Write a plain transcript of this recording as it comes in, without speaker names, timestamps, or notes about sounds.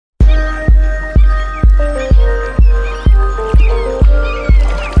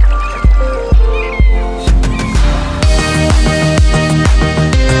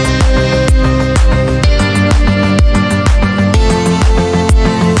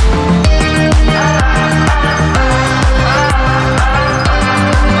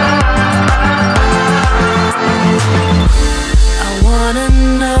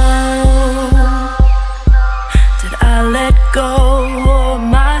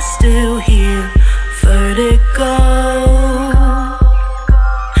still here. Vertigo.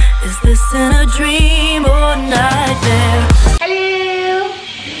 Is this in a dream or nightmare? Hello!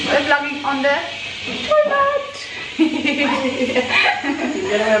 We're vlogging on the toilet! You're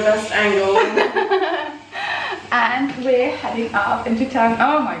gonna have best angle. And we're heading up into town.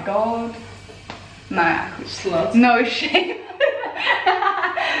 Oh my god. Nah, Slut. no shame.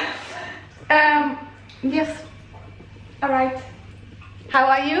 Yes. Alright. How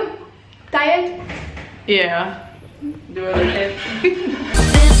are you? Tired? Yeah. Do it again.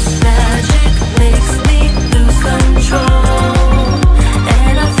 This magic makes me lose control,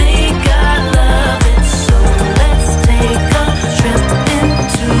 and I think I love it. So let's take a trip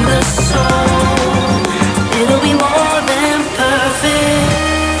into the soul. It'll be more than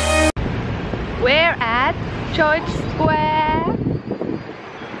perfect. We're at George Square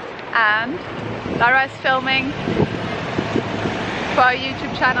and Lara is filming for our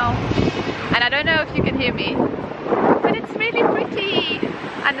YouTube channel, and I don't know if you can hear me, but it's really pretty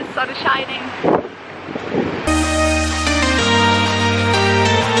and the sun is shining.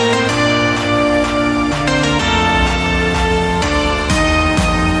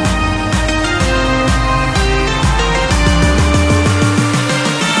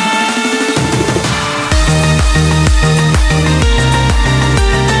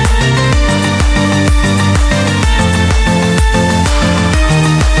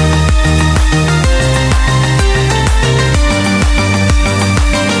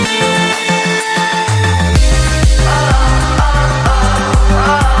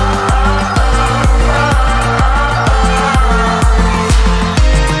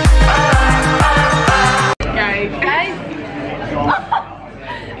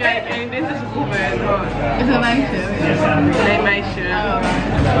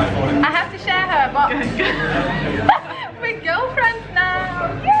 I have to share her, but we're girlfriends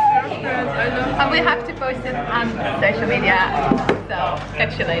now. Yay! And we have to post it on social media. So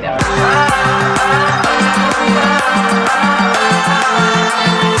catch you later.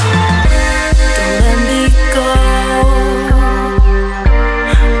 Don't let me go.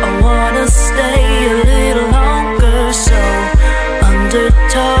 I wanna stay a little longer, so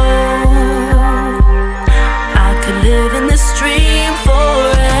undertow. I could live in this dream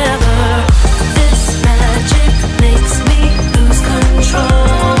forever. This magic makes me lose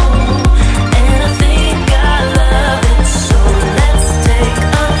control, and I think I love it. So let's take a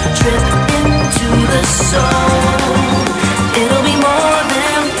trip into the soul. It'll be more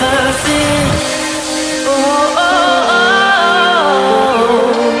than perfect. Oh, oh, oh,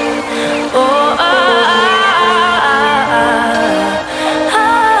 oh, oh,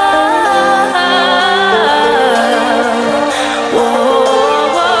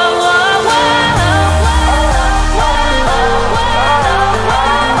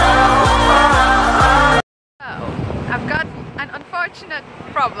 I've got an unfortunate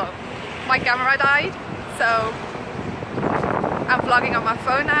problem. My camera died, so I'm vlogging on my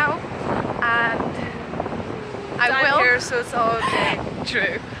phone now, and I will. Here, so it's all okay.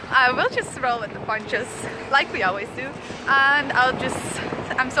 True. I will just roll with the punches, like we always do, and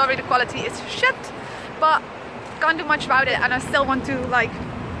I'm sorry the quality is shit, but can't do much about it, and I still want to like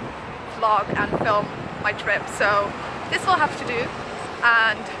vlog and film my trip, so this will have to do,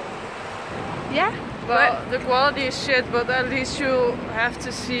 and yeah. Well, the quality is shit, but at least you have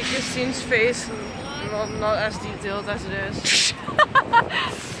to see Christine's face, not as detailed as it is.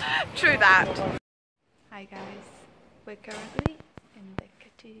 True that. Hi guys, we're currently in the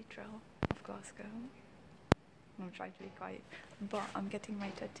Cathedral of Glasgow. I'm trying to be quiet, but I'm getting my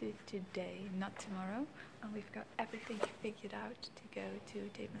tattoo today, not tomorrow, and we've got everything figured out to go to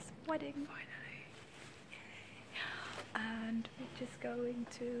Damon's wedding. Finally. And we're just going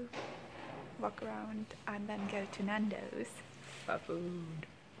to walk around and then go to Nando's for food.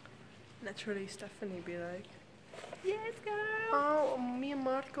 Naturally, Stephanie be like, Yes, girl! oh, me and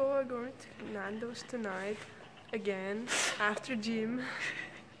Marco are going to Nando's tonight, again, after gym.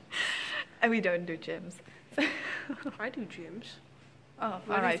 And we don't do gyms. I do gyms. Oh,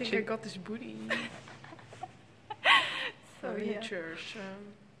 Why alright. do you think I got this booty? So in yeah. church,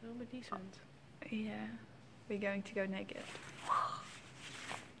 it'll be decent. Yeah, we're going to go naked.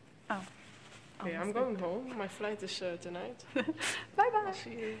 Oh. Okay, I'm going home. My flight is tonight. Bye bye. I'll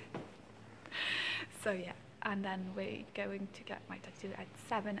see you. So yeah, and then we're going to get my tattoo at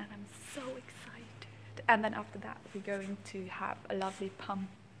 7, and I'm so excited. And then after that, we're going to have a lovely pumper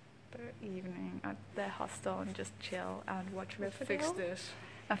evening at the hostel and just chill and watch a Fix this.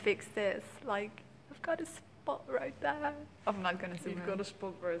 And fix this. Like, I've got a spot right there. I'm not gonna zoom in. You've got a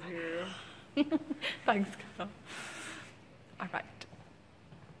spot right here. Thanks, girl. Alright.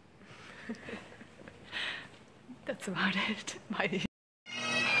 That's about it. Bye.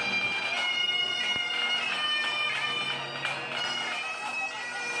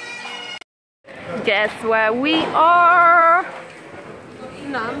 Guess where we are?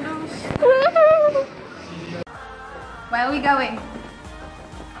 Nando's. Where are we going?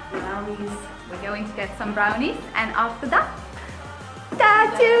 Brownies. We're going to get some brownies, and after that,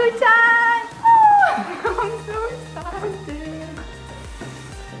 tattoo time! Oh, I'm so excited.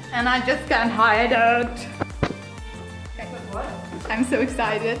 And I just can't hide it. I'm so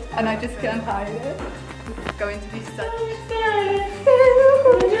excited, and I just can't hide it. It's going to be such.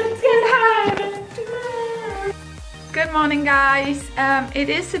 Good morning, guys. It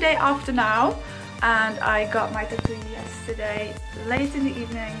is today after now, and I got my tattoo yesterday late in the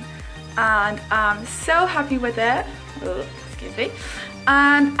evening, and I'm so happy with it. Oh, excuse me.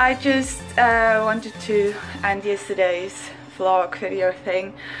 And I just wanted to end yesterday's vlog video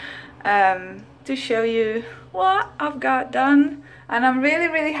thing to show you what I've got done, and I'm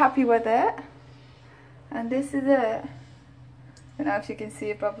really happy with it. And this is it. I don't know if you can see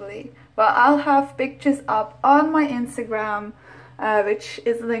it properly, but I'll have pictures up on my Instagram, which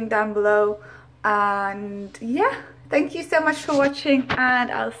is linked down below. And yeah, thank you so much for watching,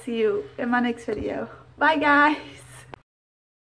 and I'll see you in my next video. Bye, guys.